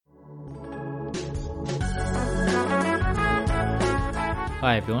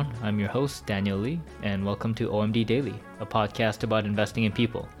Hi everyone, I'm your host Daniel Lee, and welcome to OMD Daily, a podcast about investing in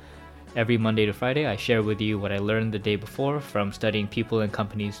people. Every Monday to Friday, I share with you what I learned the day before from studying people and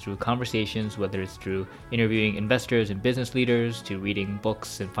companies through conversations, whether it's through interviewing investors and business leaders, to reading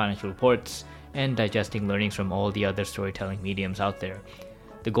books and financial reports, and digesting learnings from all the other storytelling mediums out there.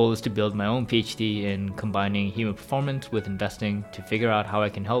 The goal is to build my own PhD in combining human performance with investing to figure out how I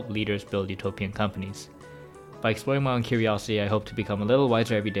can help leaders build utopian companies. By exploring my own curiosity, I hope to become a little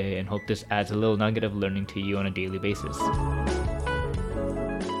wiser every day and hope this adds a little nugget of learning to you on a daily basis.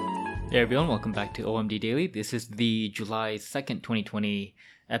 Hey everyone, welcome back to OMD Daily. This is the July 2nd, 2020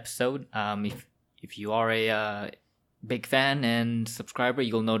 episode. If you are a big fan and subscriber,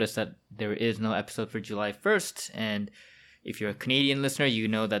 you'll notice that there is no episode for July 1st. And if you're a Canadian listener, you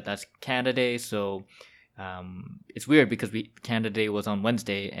know that that's Canada Day. So it's weird because Canada Day was on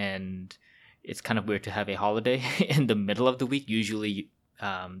Wednesday, and it's kind of weird to have a holiday in the middle of the week. Usually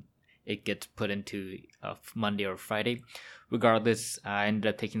it gets put into a Monday or Friday. Regardless, I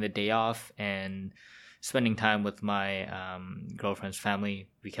ended up taking the day off and spending time with my girlfriend's family.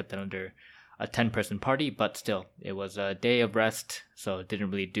 We kept it under a 10-person party, but still, it was a day of rest, so it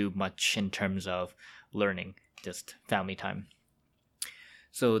didn't really do much in terms of learning, just family time.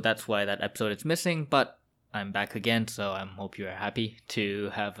 So that's why that episode is missing, but I'm back again, so I hope you are happy to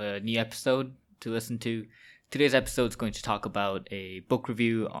have a new episode to listen to. Today's episode is going to talk about a book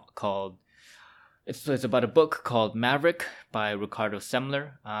review called... It's about a book called Maverick by Ricardo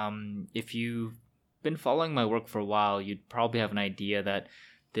Semler. If you've been following my work for a while, you'd probably have an idea that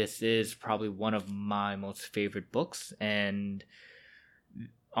this is probably one of my most favorite books. And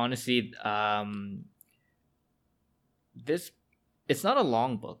honestly, it's not a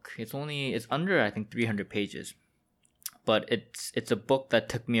long book. It's under, I think, 300 pages. But it's a book that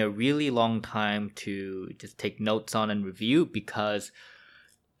took me a really long time to just take notes on and review, because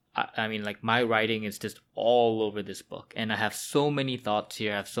I mean, like, my writing is just all over this book, and I have so many thoughts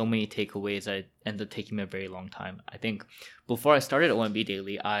here, I have so many takeaways that it ended up taking me a very long time. I think before I started OMB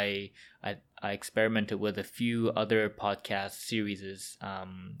Daily, I experimented with a few other podcast series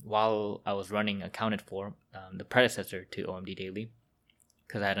while I was running Accounted For, the predecessor to OMD Daily,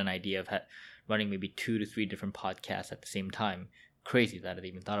 because I had an idea of running maybe 2 to 3 different podcasts at the same time. Crazy that I'd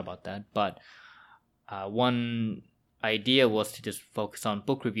even thought about that. But one idea was to just focus on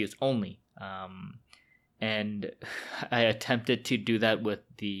book reviews only. And I attempted to do that with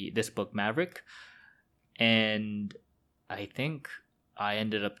this book, Maverick. And I think I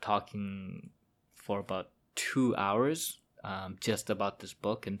ended up talking for about 2 hours just about this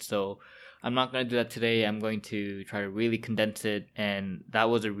book. And so I'm not going to do that today. I'm going to try to really condense it. And that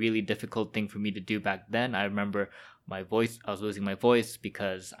was a really difficult thing for me to do back then. I remember I was losing my voice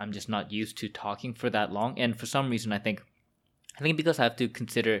because I'm just not used to talking for that long. And for some reason, I think because I have to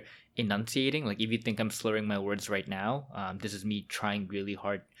consider enunciating. Like, if you think I'm slurring my words right now, this is me trying really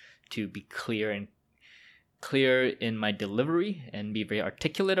hard to be clear in my delivery and be very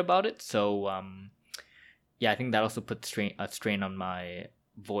articulate about it. So I think that also puts a strain on my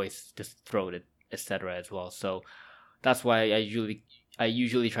voice, just throat, etc. as well. So that's why I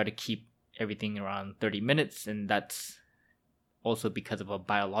usually try to keep everything around 30 minutes, and that's also because of a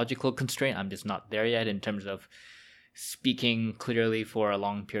biological constraint. I'm just not there yet in terms of speaking clearly for a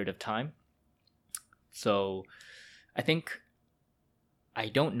long period of time. So I think, I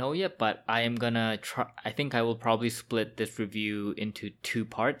don't know yet, but I am gonna try. I think I will probably split this review into 2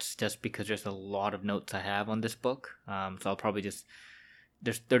 parts, just because there's a lot of notes I have on this book. So I'll probably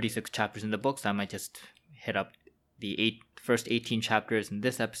there's 36 chapters in the book, so I might just hit up the first 18 chapters in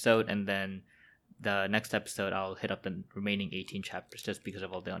this episode, and then the next episode I'll hit up the remaining 18 chapters, just because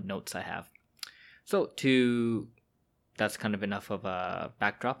of all the notes I have. So that's kind of enough of a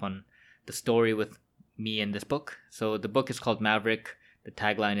backdrop on the story with me in this book. So the book is called Maverick. The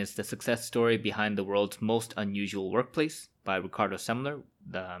tagline is "The Success Story Behind the World's Most Unusual Workplace" by Ricardo Semler,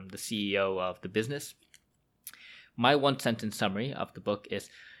 the CEO of the business. My one-sentence summary of the book is: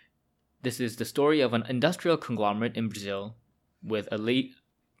 this is the story of an industrial conglomerate in Brazil with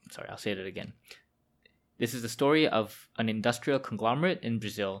I'll say that again. This is the story of an industrial conglomerate in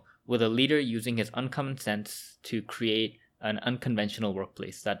Brazil with a leader using his uncommon sense to create an unconventional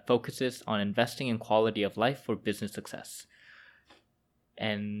workplace that focuses on investing in quality of life for business success.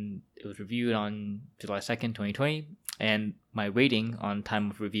 And it was reviewed on July 2nd, 2020. And my rating on time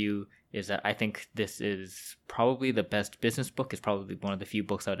of review is that I think this is probably the best business book. It's probably one of the few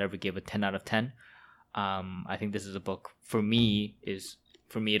books I would ever give a 10 out of 10. I think this is a book, for me,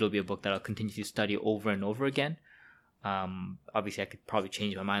 it'll be a book that I'll continue to study over and over again. Obviously, I could probably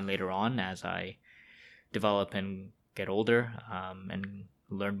change my mind later on as I develop and get older and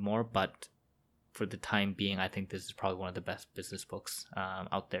learn more. But for the time being, I think this is probably one of the best business books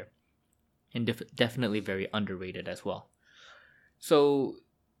out there, and definitely very underrated as well. So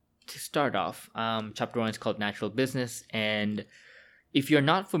to start off, chapter 1 is called Natural Business, and if you're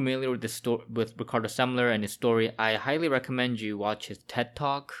not familiar with with Ricardo Semler and his story, I highly recommend you watch his TED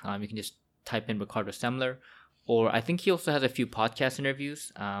Talk. You can just type in Ricardo Semler, or I think he also has a few podcast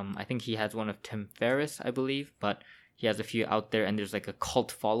interviews. I think he has one of Tim Ferriss, I believe, but he has a few out there, and there's like a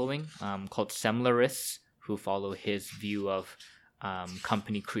cult following called Semlerists who follow his view of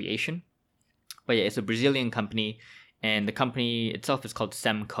company creation. But yeah, it's a Brazilian company, and the company itself is called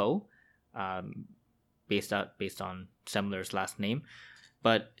Semco, based on Semler's last name.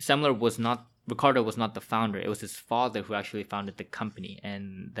 But Ricardo was not the founder. It was his father who actually founded the company,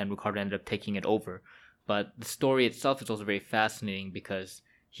 and then Ricardo ended up taking it over. But the story itself is also very fascinating because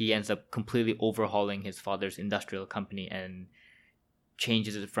he ends up completely overhauling his father's industrial company and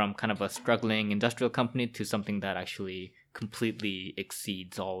changes it from kind of a struggling industrial company to something that actually completely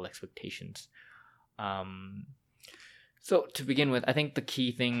exceeds all expectations. So to begin with, I think the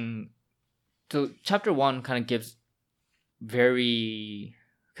key thing... So chapter 1 kind of gives very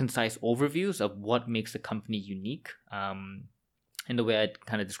concise overviews of what makes a company unique. And the way I'd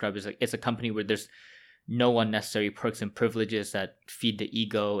kind of describe it is like it's a company where there's no unnecessary perks and privileges that feed the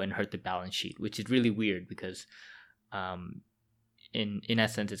ego and hurt the balance sheet, which is really weird because in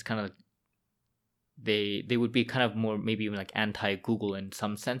essence it's kind of like they would be kind of more maybe even like anti-Google in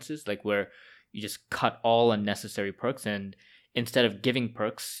some senses, like where you just cut all unnecessary perks, and instead of giving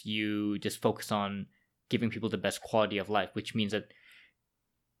perks, you just focus on giving people the best quality of life, which means that,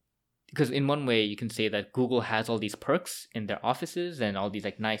 because in one way you can say that Google has all these perks in their offices and all these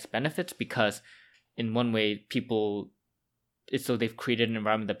like nice benefits because in one way it's so they've created an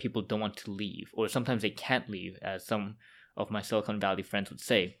environment that people don't want to leave, or sometimes they can't leave, as some of my Silicon Valley friends would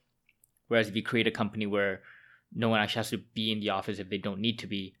say. Whereas if you create a company where no one actually has to be in the office if they don't need to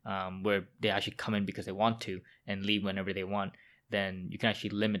be, where they actually come in because they want to and leave whenever they want, then you can actually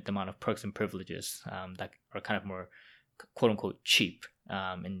limit the amount of perks and privileges that are kind of more quote unquote cheap.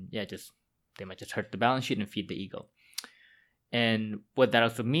 And yeah, they might just hurt the balance sheet and feed the ego. And what that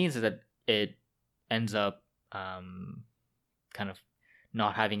also means is that it ends up kind of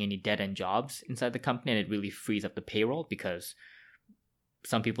not having any dead-end jobs inside the company, and it really frees up the payroll because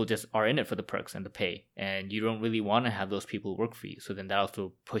some people just are in it for the perks and the pay, and you don't really want to have those people work for you. So then that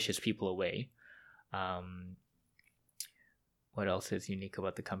also pushes people away. What else is unique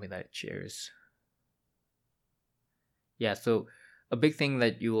about the company that it shares? Yeah, so a big thing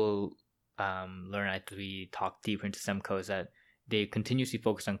that you will learn as we talk deeper into Semco is that they continuously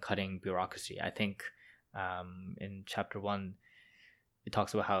focus on cutting bureaucracy. I think in chapter 1, it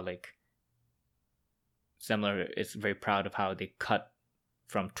talks about how like Semler is very proud of how they cut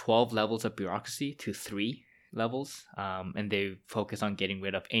from 12 levels of bureaucracy to 3 levels, and they focus on getting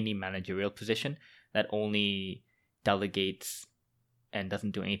rid of any managerial position that only delegates and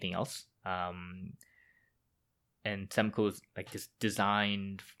doesn't do anything else. And Semco is like this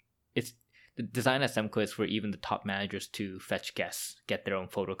designed. It's the design at Semco is for even the top managers to fetch guests, get their own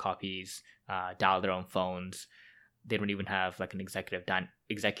photocopies, dial their own phones. They don't even have like an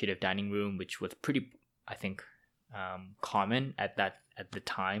executive dining room, which was pretty, I think, common at the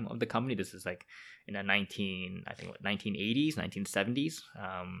time of the company. This is like in the 1980s, 1970s,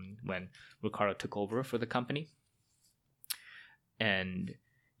 when Ricardo took over for the company. And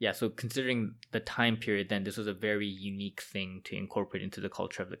yeah, so considering the time period, then this was a very unique thing to incorporate into the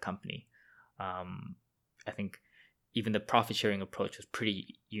culture of the company. I think even the profit sharing approach was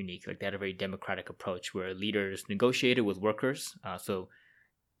pretty unique. Like they had a very democratic approach where leaders negotiated with workers. So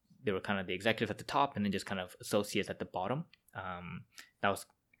they were kind of the executive at the top and then just kind of associates at the bottom. That was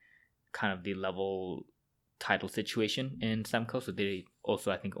kind of the level title situation in Semco. So they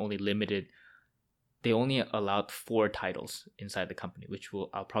also, I think, they only allowed 4 titles inside the company, which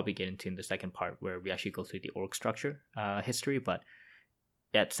I'll probably get into in the second part where we actually go through the org structure history. But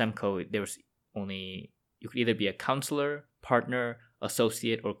at Semco, there was only, you could either be a counselor, partner,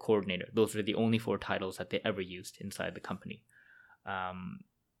 associate, or coordinator. Those were the only 4 titles that they ever used inside the company.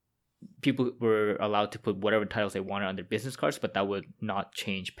 People were allowed to put whatever titles they wanted on their business cards, but that would not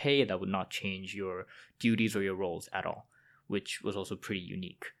change pay. That would not change your duties or your roles at all, which was also pretty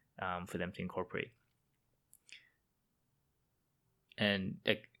unique for them to incorporate. And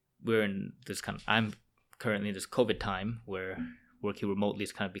like I'm currently in this COVID time where working remotely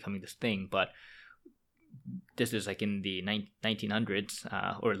is kind of becoming this thing, but this is like in the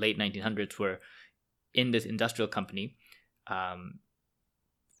 1900s or late 1900s, where in this industrial company,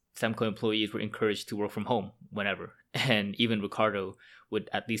 Semco employees were encouraged to work from home whenever And even Ricardo would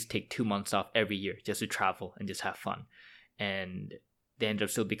at least take 2 months off every year just to travel and just have fun. And they ended up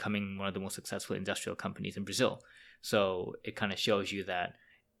still becoming one of the most successful industrial companies in Brazil. So it kind of shows you that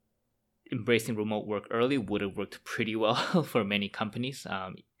embracing remote work early would have worked pretty well for many companies.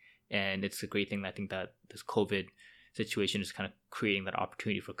 And it's a great thing. I think that this COVID situation is kind of creating that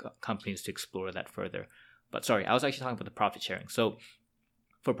opportunity for companies to explore that further. But sorry, I was actually talking about the profit sharing. So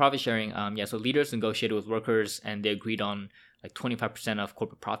for profit sharing, so leaders negotiated with workers and they agreed on like 25% of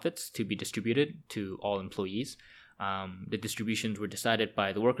corporate profits to be distributed to all employees. The distributions were decided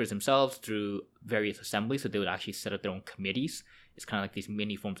by the workers themselves through various assemblies, so they would actually set up their own committees. It's kind of like these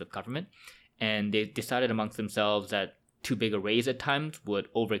mini forms of government. And they decided amongst themselves that too big a raise at times would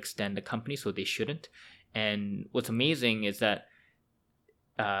overextend the company, so they shouldn't. And what's amazing is that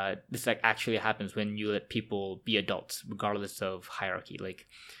this like actually happens when you let people be adults, regardless of hierarchy. Like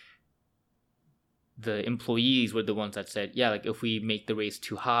the employees were the ones that said, yeah, like if we make the raise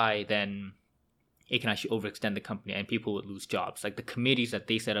too high, then it can actually overextend the company and people would lose jobs. Like the committees that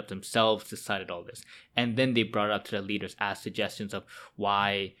they set up themselves decided all this. And then they brought it up to the leaders as suggestions of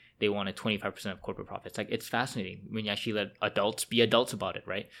why they wanted 25% of corporate profits. Like it's fascinating when you actually let adults be adults about it,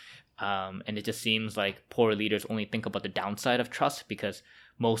 right? And it just seems like poor leaders only think about the downside of trust, because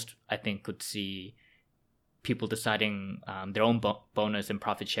most, I think, could see people deciding their own bonus and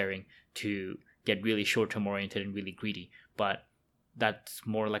profit sharing to get really short-term oriented and really greedy. But that's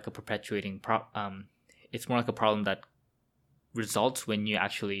more like a perpetuating it's more like a problem that results when you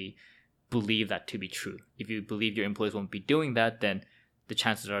actually believe that to be true. If you believe your employees won't be doing that, then the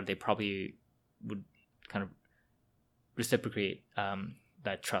chances are they probably would kind of reciprocate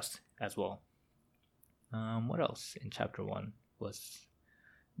that trust as well. What else in chapter 1 was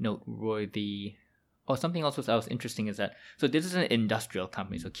noteworthy? Oh, something else that was interesting is that, so this is an industrial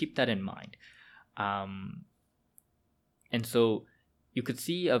company, so keep that in mind. And so you could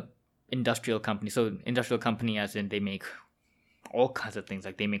see a industrial company. So industrial company as in they make all kinds of things.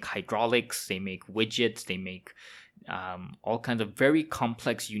 Like they make hydraulics, they make widgets, they make all kinds of very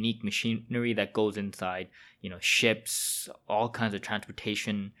complex, unique machinery that goes inside, ships, all kinds of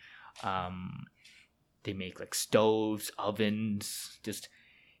transportation. They make like stoves, ovens, just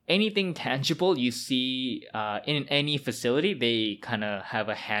anything tangible you see in any facility. They kind of have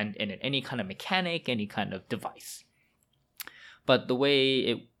a hand in it. Any kind of mechanic, any kind of device. But the way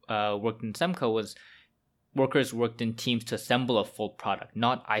it worked in Semco was workers worked in teams to assemble a full product,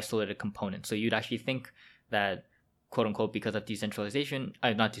 not isolated components. So you'd actually think that, quote unquote, because of centralization,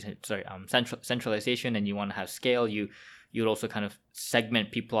 and you want to have scale, you'd also kind of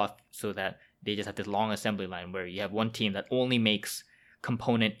segment people off so that they just have this long assembly line where you have one team that only makes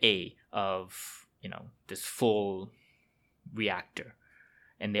component A of, this full reactor,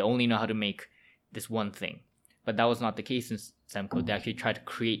 and they only know how to make this one thing. But that was not the case in Semco. They actually tried to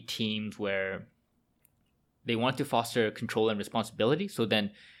create teams where they wanted to foster control and responsibility. So then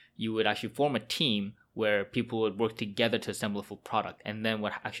you would actually form a team where people would work together to assemble a full product. And then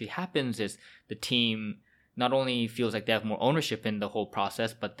what actually happens is the team not only feels like they have more ownership in the whole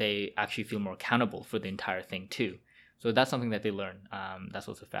process, but they actually feel more accountable for the entire thing too. So that's something that they learn. That's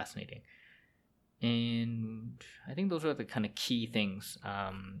also fascinating. And I think those are the kind of key things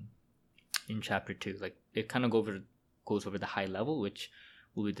in chapter 2. Like it kind of goes over the high level, which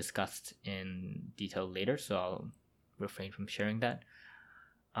will be discussed in detail later, so I'll refrain from sharing that.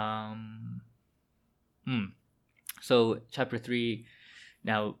 So chapter 3,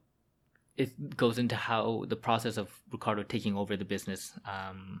 now it goes into how the process of Ricardo taking over the business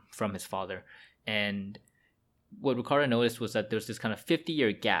from his father. And what Ricardo noticed was that there's this kind of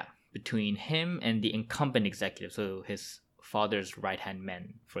 50-year gap between him and the incumbent executive, so his father's right-hand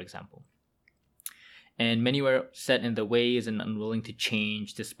men, for example. And many were set in the ways and unwilling to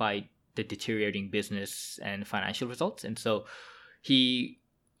change despite the deteriorating business and financial results. And so he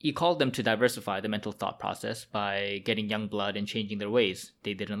called them to diversify the mental thought process by getting young blood and changing their ways.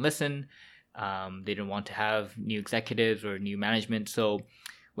 They didn't listen. They didn't want to have new executives or new management. So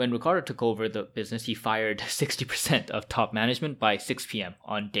when Ricardo took over the business, he fired 60% of top management by 6 p.m.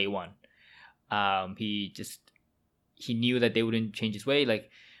 on day one. He knew that they wouldn't change his way.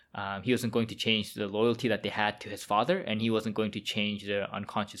 He wasn't going to change the loyalty that they had to his father, and he wasn't going to change their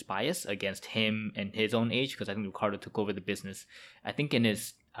unconscious bias against him and his own age, because I think Ricardo took over the business, I think in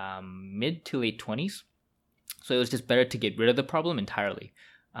his mid to late 20s. So it was just better to get rid of the problem entirely,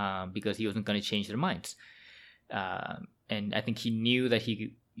 because he wasn't going to change their minds. And I think he knew that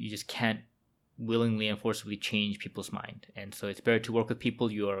you just can't willingly and forcibly change people's mind. And so it's better to work with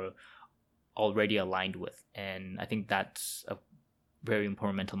people you're already aligned with. And I think that's a very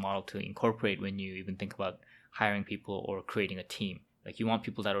important mental model to incorporate when you even think about hiring people or creating a team. Like, you want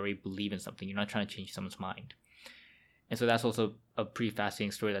people that already believe in something. You're not trying to change someone's mind. And so that's also a pretty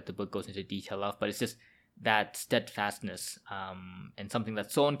fascinating story that the book goes into detail of, but it's just that steadfastness, and something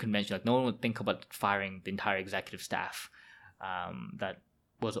that's so unconventional. Like, no one would think about firing the entire executive staff that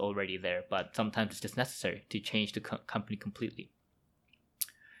was already there, but sometimes it's just necessary to change the company completely.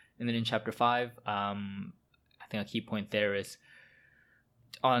 And then in chapter 5, I think a key point there is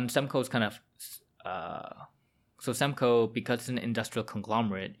on Semco's kind of so Semco, because it's an industrial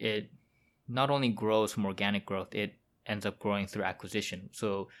conglomerate, it not only grows from organic growth, it ends up growing through acquisition.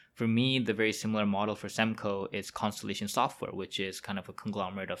 So for me, the very similar model for Semco is Constellation Software, which is kind of a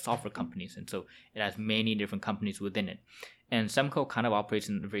conglomerate of software companies. And so it has many different companies within it. And Semco kind of operates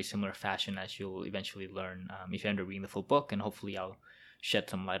in a very similar fashion, as you'll eventually learn if you end up reading the full book. And hopefully I'll shed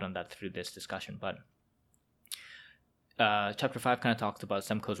some light on that through this discussion. But chapter 5 kind of talks about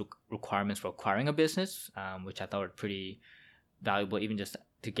Semco's requirements for acquiring a business, which I thought were pretty valuable, even just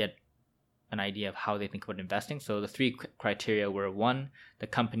to get an idea of how they think about investing. So the 3 criteria were: 1, the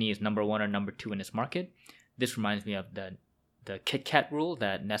company is number 1 or number 2 in its market. This reminds me of the Kit Kat rule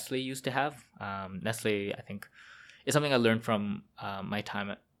that Nestle used to have. Nestle, I think, is something I learned from my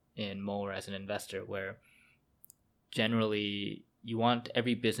time in Moore as an investor, where generally you want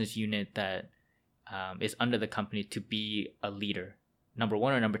every business unit that is under the company to be a leader, number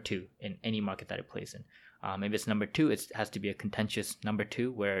 1 or number 2 in any market that it plays in. If it's number 2, it has to be a contentious number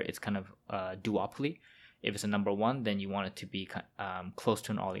 2 where it's kind of a duopoly. If it's a number 1, then you want it to be close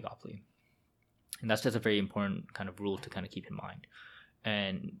to an oligopoly. And that's just a very important kind of rule to kind of keep in mind.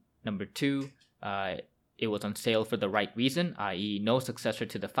 And number 2, it was on sale for the right reason, i.e. no successor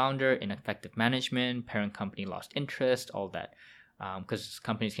to the founder, ineffective management, parent company lost interest, all that. Because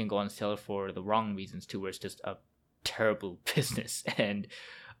companies can go on sale for the wrong reasons too, where it's just a terrible business and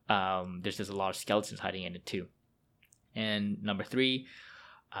there's just a lot of skeletons hiding in it too. And number 3,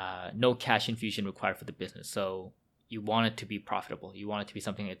 no cash infusion required for the business. So you want it to be profitable. You want it to be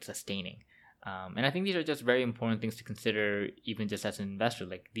something that's sustaining. And I think these are just very important things to consider, even just as an investor.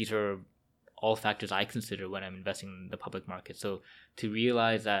 Like, these are all factors I consider when I'm investing in the public market. So to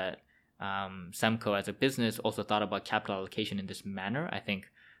realize that Semco as a business also thought about capital allocation in this manner, I think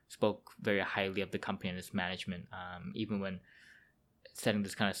spoke very highly of the company and its management, even when setting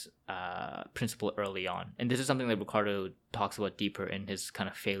this kind of principle early on. And this is something that Ricardo talks about deeper in his kind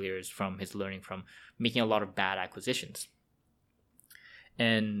of failures from his learning from making a lot of bad acquisitions.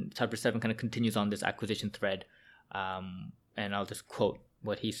 And chapter 7 kind of continues on this acquisition thread, and I'll just quote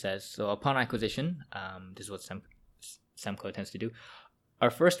what he says. So upon acquisition, this is what Semco tends to do. Our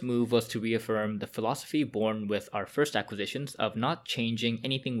first move was to reaffirm the philosophy born with our first acquisitions of not changing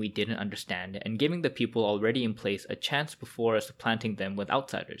anything we didn't understand and giving the people already in place a chance before supplanting them with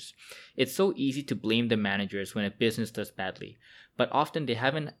outsiders. It's so easy to blame the managers when a business does badly, but often they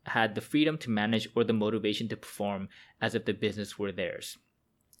haven't had the freedom to manage or the motivation to perform as if the business were theirs.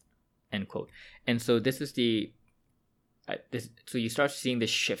 End quote. And so this is so you start seeing this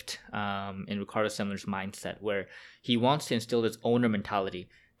shift in Ricardo Semler's mindset, where he wants to instill this owner mentality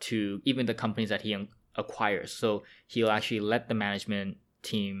to even the companies that he acquires. So he'll actually let the management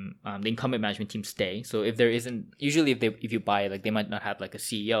team, the incumbent management team, stay. So if there isn't, usually if you buy, like, they might not have like a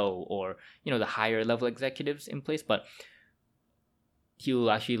CEO or, you know, the higher level executives in place, but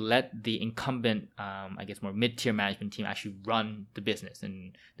he'll actually let the incumbent, I guess more mid-tier management team actually run the business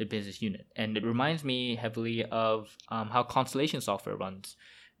and the business unit. And it reminds me heavily of how Constellation Software runs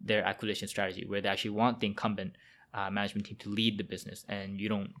their acquisition strategy, where they actually want the incumbent management team to lead the business, and you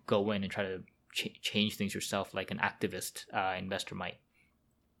don't go in and try to change things yourself like an activist investor might.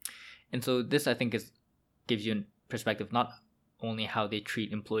 And so this, I think, gives you a perspective not only how they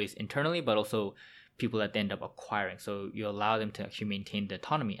treat employees internally, but also people that they end up acquiring. So you allow them to actually maintain the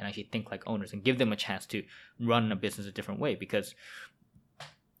autonomy and actually think like owners and give them a chance to run a business a different way. Because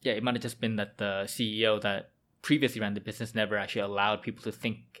it might have just been that the CEO that previously ran the business never actually allowed people to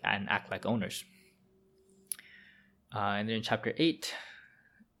think and act like owners. And then in chapter 8,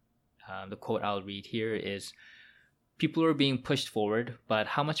 the quote I'll read here is, "People are being pushed forward, but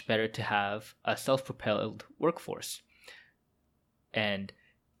how much better to have a self-propelled workforce." And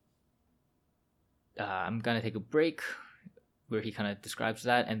I'm going to take a break where he kind of describes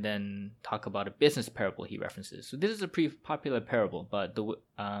that and then talk about a business parable he references. So this is a pretty popular parable, but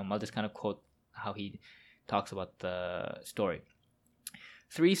I'll just kind of quote how he talks about the story.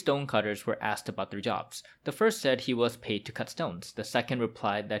 3 stonecutters were asked about their jobs. The first said he was paid to cut stones. The second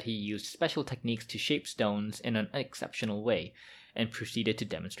replied that he used special techniques to shape stones in an exceptional way and proceeded to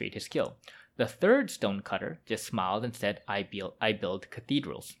demonstrate his skill. The third stonecutter just smiled and said, I build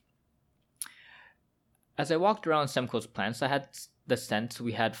cathedrals. As I walked around Semco's plants, I had the sense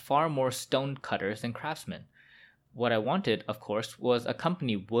we had far more stonecutters than craftsmen. What I wanted, of course, was a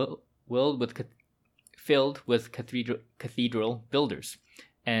company filled with cathedral builders,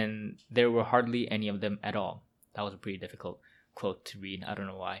 and there were hardly any of them at all. That was a pretty difficult quote to read. I don't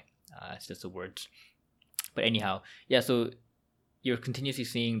know why. It's just the words. But anyhow, yeah, so you're continuously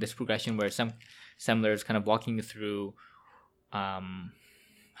seeing this progression where Semler is kind of walking you through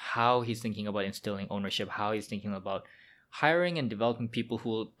how he's thinking about instilling ownership, how he's thinking about hiring and developing people who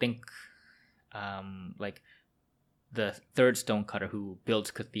will think like the third stonecutter who builds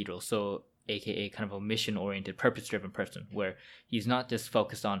cathedrals. So aka kind of a mission-oriented, purpose-driven person, where he's not just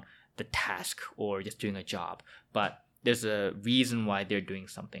focused on the task or just doing a job, but there's a reason why they're doing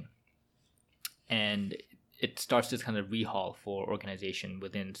something. And it starts this kind of rehaul for organization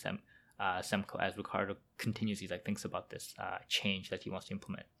within Semco as Ricardo continuously thinks about this change that he wants to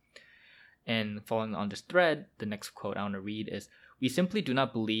implement. And following on this thread, the next quote I want to read is, "We simply do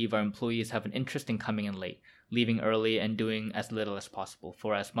not believe our employees have an interest in coming in late, leaving early, and doing as little as possible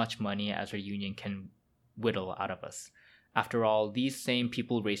for as much money as our union can whittle out of us. After all, these same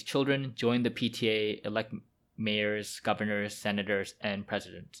people raise children, join the PTA, elect mayors, governors, senators, and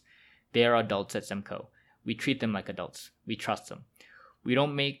presidents. They are adults at Semco. We treat them like adults. We trust them. We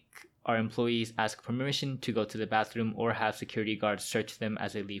don't make our employees ask permission to go to the bathroom or have security guards search them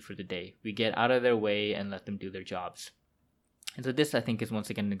as they leave for the day. We get out of their way and let them do their jobs." And so this, I think, is once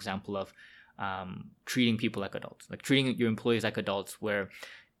again an example of treating people like adults, like treating your employees like adults, where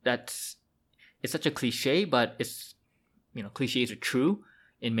it's such a cliche, but it's, cliches are true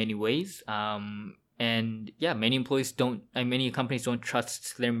in many ways. And yeah, many companies don't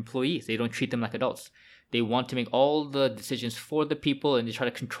trust their employees. They don't treat them like adults. They want to make all the decisions for the people, and they try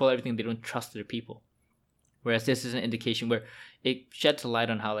to control everything. They don't trust their people. Whereas this is an indication where it sheds a light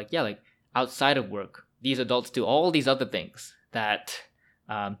on how, outside of work, these adults do all these other things that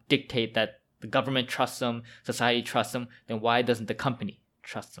dictate that the government trusts them, society trusts them. Then why doesn't the company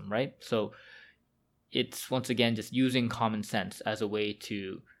trust them, right? So it's once again just using common sense as a way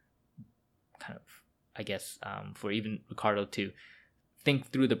to kind of, I guess, for even Ricardo to think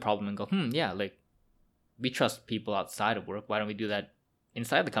through the problem and go, we trust people outside of work. Why don't we do that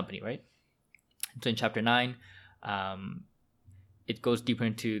inside the company, right? So in chapter 9, it goes deeper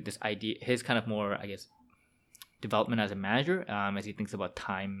into this idea, his kind of more, I guess, development as a manager, as he thinks about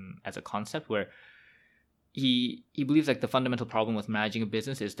time as a concept, where he believes the fundamental problem with managing a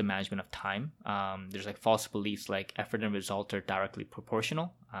business is the management of time. There's false beliefs like effort and result are directly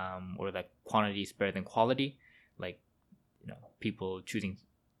proportional, or that quantity is better than quality, people choosing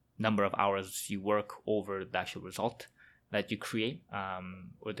number of hours you work over the actual result that you create,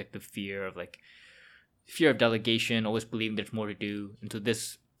 or the fear of delegation, always believing there's more to do. And so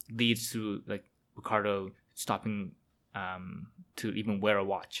this leads to Ricardo stopping to even wear a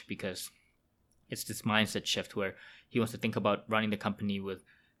watch, because it's this mindset shift where he wants to think about running the company with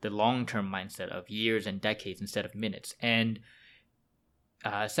the long-term mindset of years and decades instead of minutes. And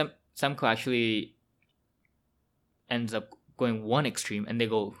Semco actually ends up going one extreme, and they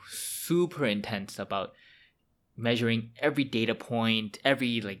go super intense about measuring every data point,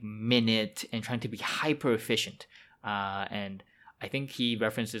 every minute, and trying to be hyper efficient. And I think he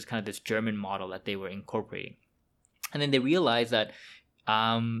references kind of this German model that they were incorporating. And then they realized that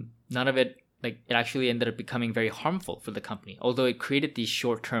none of it, it actually ended up becoming very harmful for the company. Although it created these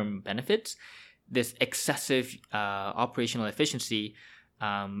short-term benefits, this excessive operational efficiency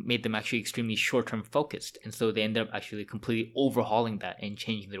made them actually extremely short-term focused. And so they ended up actually completely overhauling that and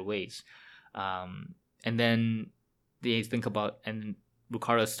changing their ways. And then they think about, and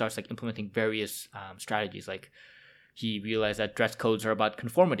Ricardo starts implementing various strategies. He realized that dress codes are about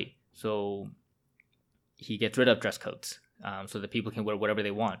conformity. So he gets rid of dress codes so that people can wear whatever they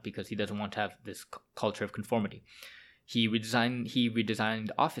want, because he doesn't want to have this culture of conformity. He redesigned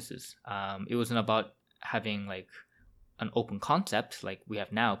offices. It wasn't about having an open concept like we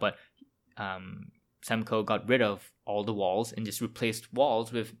have now, but Semco got rid of all the walls and just replaced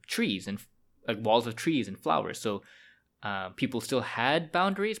walls with trees and walls of trees and flowers. So people still had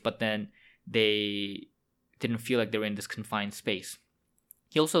boundaries, but then they didn't feel like they were in this confined space.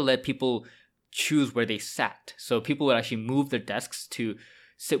 He also let people choose where they sat. So people would actually move their desks to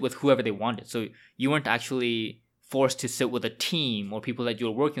sit with whoever they wanted. So you weren't actually forced to sit with a team or people that you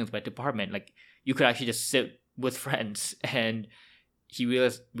were working with by department. You could actually just sit with friends. And he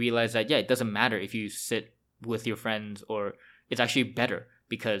realized that, it doesn't matter if you sit with your friends, or it's actually better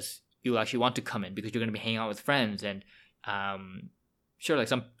because you actually want to come in because you're going to be hanging out with friends. And sure, like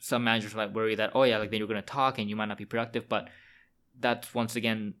some managers might worry that, oh yeah, like then you're going to talk and you might not be productive, but that's once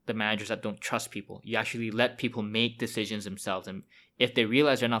again the managers that don't trust people. You actually let people make decisions themselves, and if they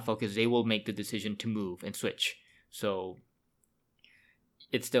realize they're not focused, they will make the decision to move and switch. So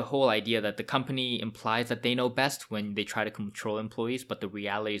it's the whole idea that the company implies that they know best when they try to control employees, but the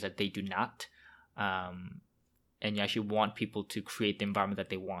reality is that they do not. And you actually want people to create the environment that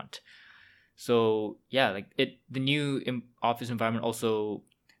they want. So yeah, like the new office environment also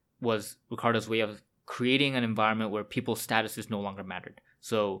was Ricardo's way of creating an environment where people's statuses no longer mattered.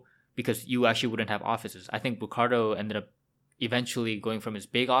 So because you actually wouldn't have offices. I think Ricardo ended up eventually going from his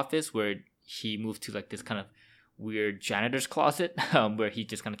big office where he moved to like this kind of weird janitor's closet where he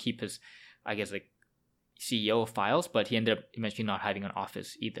just kind of keep his, I guess, like CEO files, but he ended up eventually not having an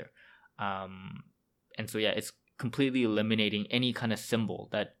office either. And so yeah, it's completely eliminating any kind of symbol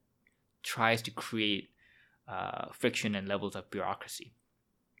that tries to create friction and levels of bureaucracy.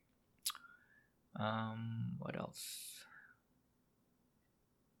 What else?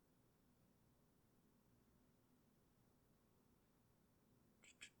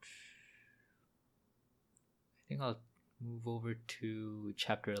 I think I'll move over to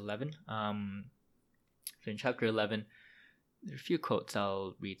chapter 11. So in chapter 11, there are a few quotes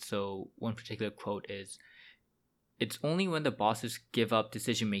I'll read. So one particular quote is, "It's only when the bosses give up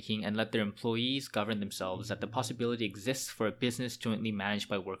decision-making and let their employees govern themselves that the possibility exists for a business jointly managed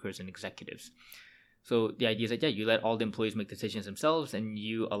by workers and executives." So the idea is that, yeah, you let all the employees make decisions themselves and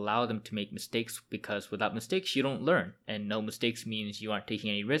you allow them to make mistakes, because without mistakes, you don't learn. And no mistakes means you aren't taking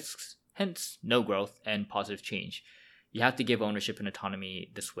any risks, hence no growth and positive change. You have to give ownership and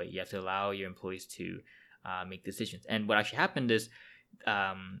autonomy this way. You have to allow your employees to make decisions. And what actually happened is,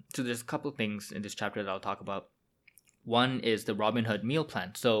 so there's a couple of things in this chapter that I'll talk about. One is the Robin Hood meal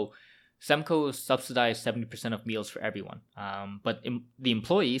plan. So Semco subsidized 70% of meals for everyone. But the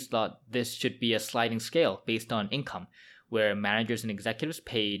employees thought this should be a sliding scale based on income, where managers and executives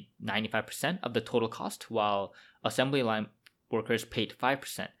paid 95% of the total cost, while assembly line workers paid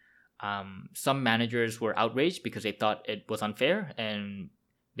 5%. Some managers were outraged because they thought it was unfair, and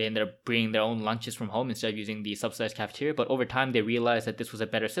they ended up bringing their own lunches from home instead of using the subsidized cafeteria. But over time, they realized that this was a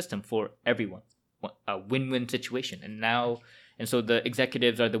better system for everyone, a win-win situation. And so the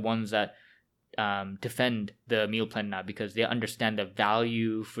executives are the ones that defend the meal plan now, because they understand the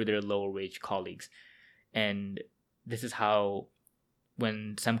value for their lower wage colleagues. And this is how,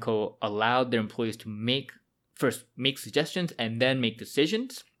 when Semco allowed their employees to make suggestions and then make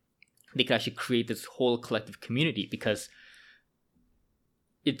decisions, they could actually create this whole collective community, because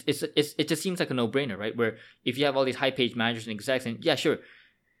it just seems like a no-brainer, right? Where if you have all these high-paid managers and execs, and yeah, sure,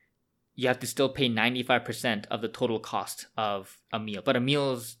 you have to still pay 95% of the total cost of a meal. But a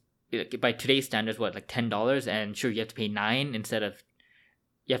meal is, by today's standards, what, like $10? And sure, you have to pay $9 instead of,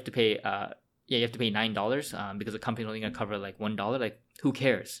 you have to pay $9 because the company's only going to cover like $1. Like, who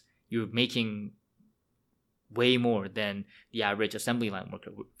cares? You're making way more than the average assembly line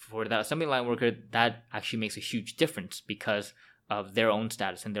worker. For that assembly line worker, that actually makes a huge difference because of their own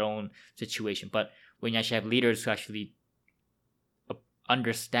status and their own situation. But when you actually have leaders who actually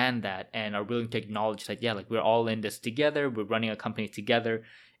understand that and are willing to acknowledge that, yeah, like we're all in this together, we're running a company together,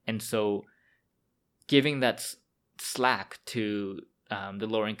 and so giving that slack to the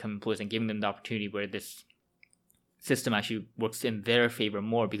lower income employees and giving them the opportunity where this system actually works in their favor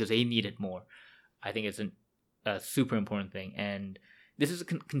more because they need it more, I think it's a super important thing. And this is a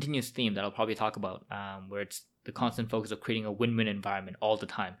continuous theme that I'll probably talk about, where it's the constant focus of creating a win-win environment all the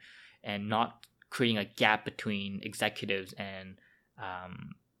time and not creating a gap between executives and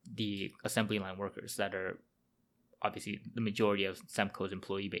the assembly line workers that are obviously the majority of Semco's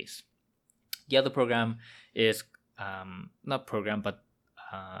employee base. The other program is not program, but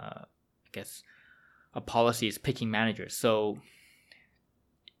I guess a policy is picking managers. So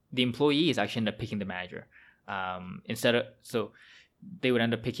the employees actually end up picking the manager. So they would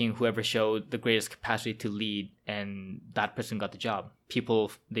end up picking whoever showed the greatest capacity to lead, and that person got the job.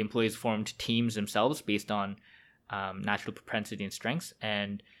 The employees formed teams themselves based on natural propensity and strengths,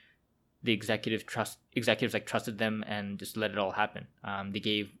 and the executives trusted them and just let it all happen. They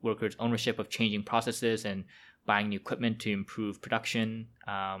gave workers ownership of changing processes and buying new equipment to improve production,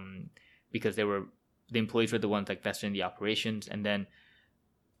 because the employees were the ones like vested in the operations, and then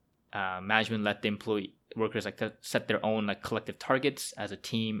management let the workers like set their own like collective targets as a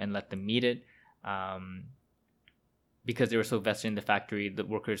team and let them meet it. Because they were so vested in the factory, the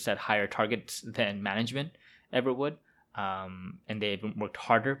workers set higher targets than management ever would, and they even worked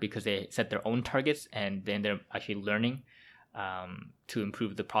harder because they set their own targets, and then they're actually learning to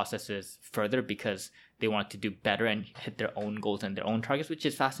improve the processes further because they want to do better and hit their own goals and their own targets, which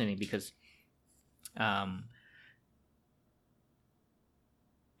is fascinating because I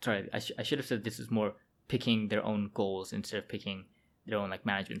should have said this is more picking their own goals instead of picking their own like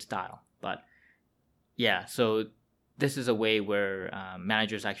management style. But yeah, so this is a way where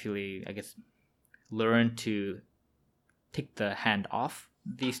managers actually, I guess, learn to take the hand off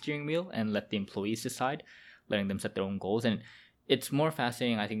the steering wheel and let the employees decide, letting them set their own goals. And it's more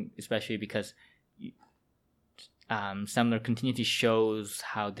fascinating, I think, especially because Semler continually shows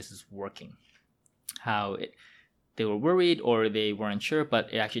how this is working, how they were worried or they weren't sure,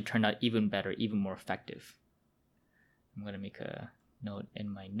 but it actually turned out even better, even more effective. I'm going to make a note in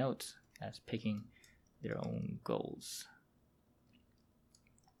my notes as picking their own goals.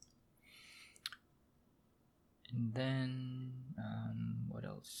 And then, what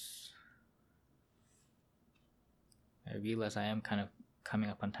else? I realize I am kind of coming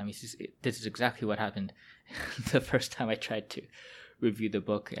up on time. This is exactly what happened the first time I tried to review the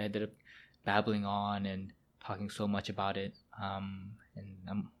book. I ended up babbling on and talking so much about it, and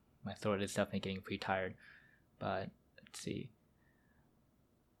my throat is definitely getting pretty tired. But let's see.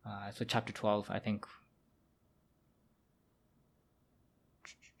 So chapter 12, I think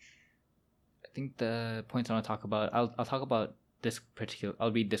the points I want to talk about, I'll talk about this particular,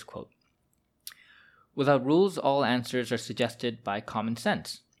 I'll read this quote. Without rules, all answers are suggested by common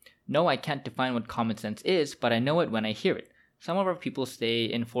sense. No, I can't define what common sense is, but I know it when I hear it. Some of our people stay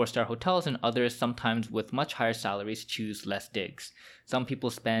in 4-star hotels and others, sometimes with much higher salaries, choose less digs. Some people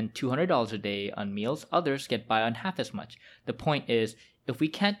spend $200 a day on meals, others get by on half as much. The point is, if we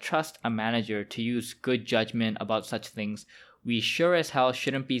can't trust a manager to use good judgment about such things, we sure as hell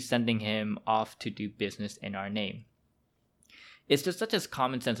shouldn't be sending him off to do business in our name. It's just such a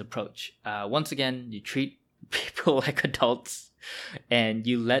common sense approach. Once again, you treat people like adults and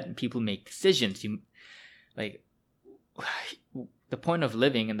you let people make decisions. The point of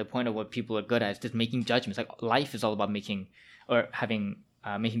living and the point of what people are good at is just making judgments. Like life is all about making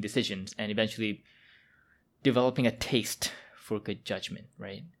decisions and eventually developing a taste for good judgment,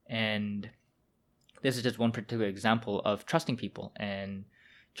 right? And this is just one particular example of trusting people and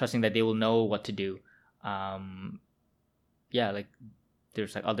trusting that they will know what to do.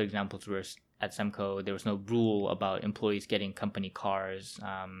 There's like other examples where at Semco there was no rule about employees getting company cars.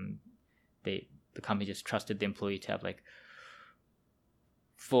 The company just trusted the employee to have like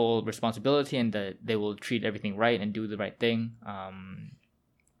full responsibility and that they will treat everything right and do the right thing.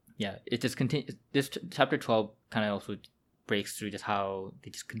 It just continues. This chapter 12 kind of also breaks through just how they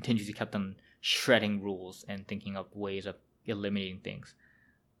just continuously kept on shredding rules and thinking of ways of eliminating things.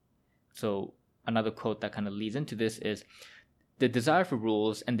 So another quote that kind of leads into this is, the desire for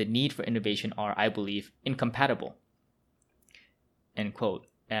rules and the need for innovation are, I believe, incompatible. End quote.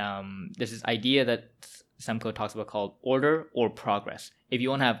 There's this idea that Semco talks about called order or progress. If you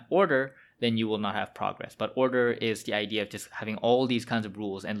won't have order, then you will not have progress. But order is the idea of just having all these kinds of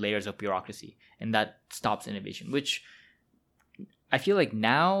rules and layers of bureaucracy, and that stops innovation, which I feel like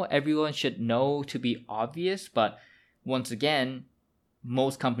now everyone should know to be obvious, but once again,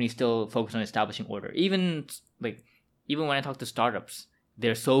 most companies still focus on establishing order. Even when I talk to startups,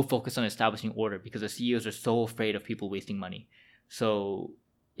 they're so focused on establishing order because the CEOs are so afraid of people wasting money. So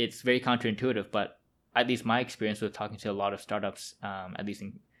it's very counterintuitive, but at least my experience with talking to a lot of startups, at least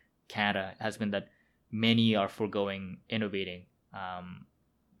in Canada, has been that many are foregoing innovating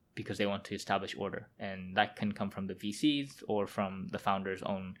because they want to establish order. And that can come from the VCs or from the founder's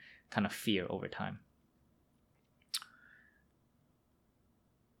own kind of fear over time.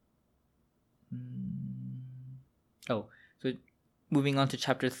 So moving on to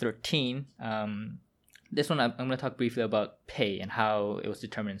chapter 13, this one I'm going to talk briefly about pay and how it was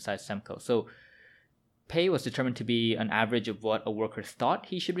determined inside Semco. So pay was determined to be an average of what a worker thought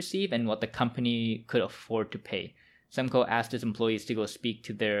he should receive and what the company could afford to pay. Semco asked its employees to go speak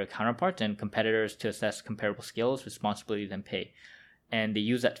to their counterparts and competitors to assess comparable skills, responsibilities, and pay. And they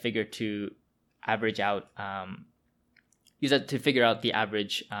used that figure to figure out the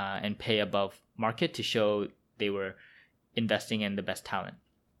average and pay above market to show they were investing in the best talent.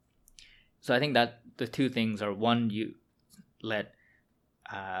 So I think that the two things are, one, you let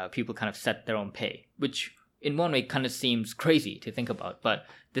people kind of set their own pay, which in one way kind of seems crazy to think about. But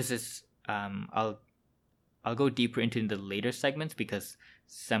this is, I'll go deeper into the later segments because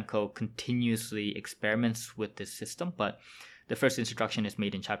Semco continuously experiments with this system. But the first introduction is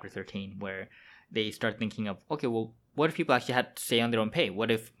made in chapter 13, where they start thinking of, okay, well, what if people actually had to say on their own pay? What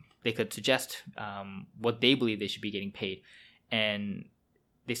if they could suggest what they believe they should be getting paid? And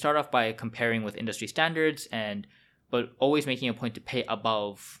they start off by comparing with industry standards and but always making a point to pay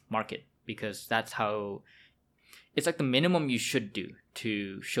above market, because that's how it's like the minimum you should do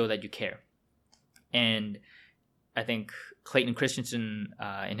to show that you care. And I think Clayton Christensen,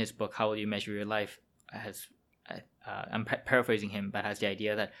 in his book How Will You Measure Your Life, has I'm paraphrasing him, but has the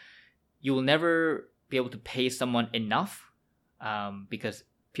idea that you will never be able to pay someone enough, because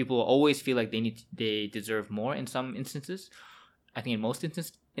people will always feel like they deserve more in some instances. I think in most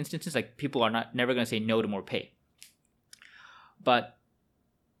instances, like, people are never going to say no to more pay. But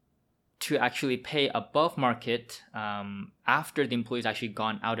to actually pay above market, after the employee's actually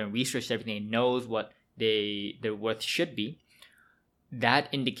gone out and researched everything and knows what their worth should be, that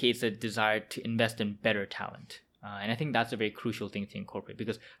indicates a desire to invest in better talent. And I think that's a very crucial thing to incorporate,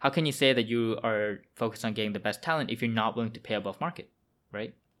 because how can you say that you are focused on getting the best talent if you're not willing to pay above market,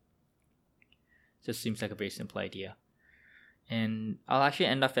 right? Just seems like a very simple idea. And I'll actually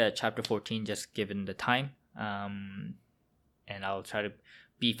end off at chapter 14, just given the time. And I'll try to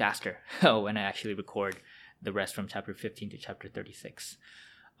be faster when I actually record the rest from chapter 15 to chapter 36.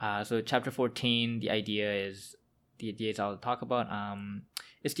 So chapter 14, the ideas I'll talk about.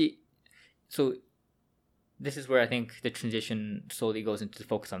 So this is where I think the transition solely goes into the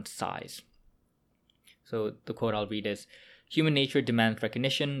focus on size. So the quote I'll read is, "Human nature demands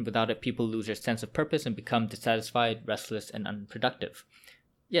recognition. Without it, people lose their sense of purpose and become dissatisfied, restless, and unproductive."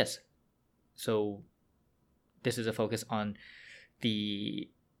 Yes. So this is a focus on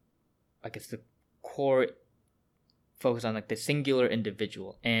the core focus on like the singular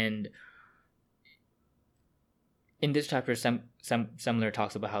individual. And in this chapter, Semler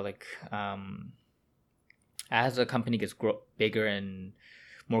talks about how, like, as a company gets bigger and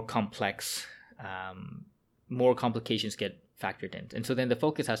more complex, more complications get factored in. And so then the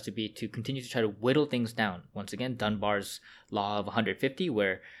focus has to be to continue to try to whittle things down. Once again, Dunbar's law of 150,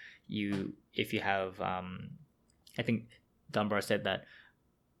 where if you have, I think Dunbar said that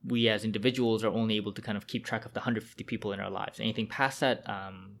we as individuals are only able to kind of keep track of the 150 people in our lives. Anything past that,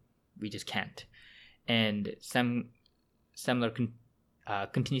 we just can't. And Semler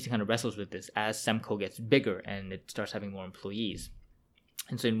continues to kind of wrestles with this as Semco gets bigger and it starts having more employees.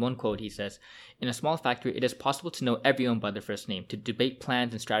 And so in one quote, he says, "In a small factory, it is possible to know everyone by their first name, to debate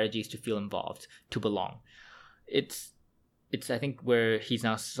plans and strategies, to feel involved, to belong." It's I think where he's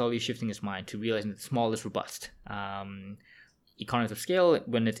now slowly shifting his mind to realizing that the small is robust. Economies of scale,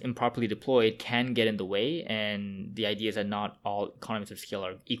 when it's improperly deployed, can get in the way, and the idea is that not all economies of scale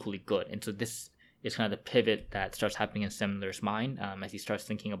are equally good. And so this is kind of the pivot that starts happening in Semler's mind, as he starts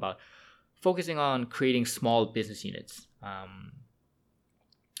thinking about focusing on creating small business units.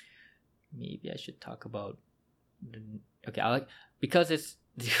 Maybe I should talk about because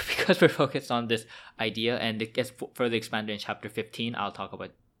we're focused on this idea and it gets further expanded in chapter 15. I'll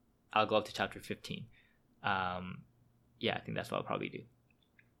go up to chapter 15. I think that's what I'll probably do.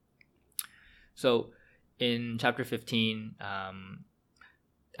 So in chapter 15,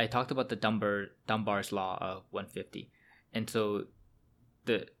 I talked about the Dunbar's law of 150. And so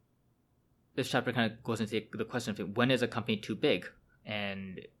this chapter kind of goes into the question of when is a company too big?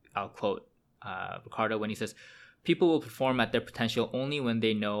 And I'll quote Ricardo when he says, "People will perform at their potential only when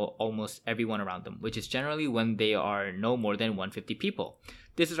they know almost everyone around them, which is generally when they are no more than 150 people.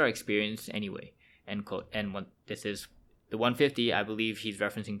 This is our experience anyway." End quote. And when this is the 150, I believe he's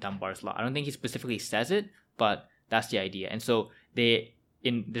referencing Dunbar's law. I don't think he specifically says it, but that's the idea. And so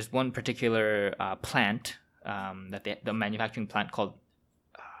in this one particular plant, the manufacturing plant called,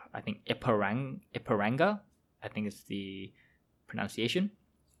 I think Iparanga, I think it's the pronunciation.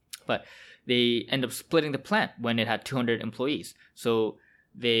 But they end up splitting the plant when it had 200 employees. So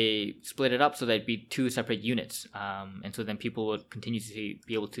they split it up so that it'd be two separate units. And so then people would continue to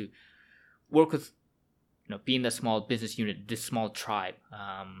be able to work with, be in the small business unit, this small tribe.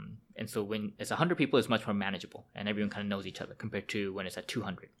 And so when it's 100 people, it's much more manageable and everyone kind of knows each other compared to when it's at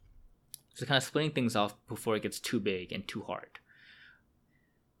 200. So kind of splitting things off before it gets too big and too hard.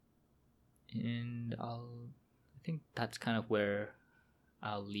 And I think that's kind of where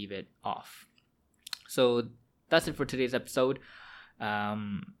I'll leave it off. So that's it for today's episode. I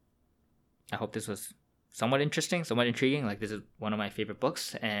hope this was somewhat interesting, somewhat intriguing. Like, this is one of my favorite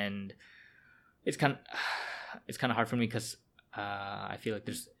books, and it's kind of hard for me because I feel like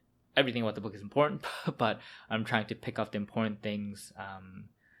there's everything about the book is important, but I'm trying to pick up the important things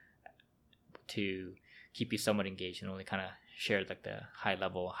to keep you somewhat engaged and only kind of share like the high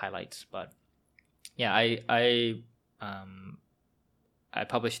level highlights. But yeah, I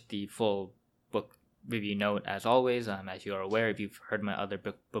published the full book review note as always, as you are aware if you've heard my other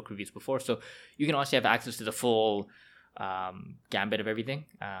book reviews before. So you can also have access to the full gambit of everything.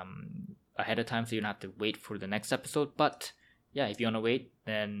 ahead of time so you don't have to wait for the next episode. But yeah, if you want to wait,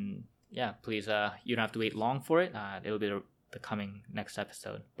 then yeah, please, you don't have to wait long for it. It'll be the coming next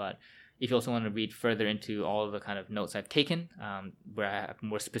episode. But if you also want to read further into all the kind of notes I've taken, where I have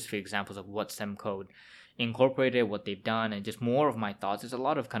more specific examples of what SemCode incorporated, what they've done, and just more of my thoughts. There's a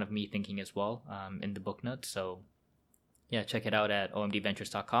lot of kind of me thinking as well in the book notes. So yeah, check it out at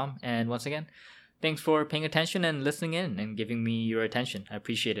omdventures.com. And once again, thanks for paying attention and listening in and giving me your attention. I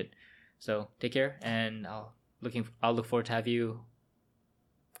appreciate it. So take care, and I'll look forward to have you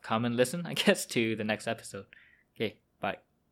come and listen, I guess, to the next episode. Okay, bye.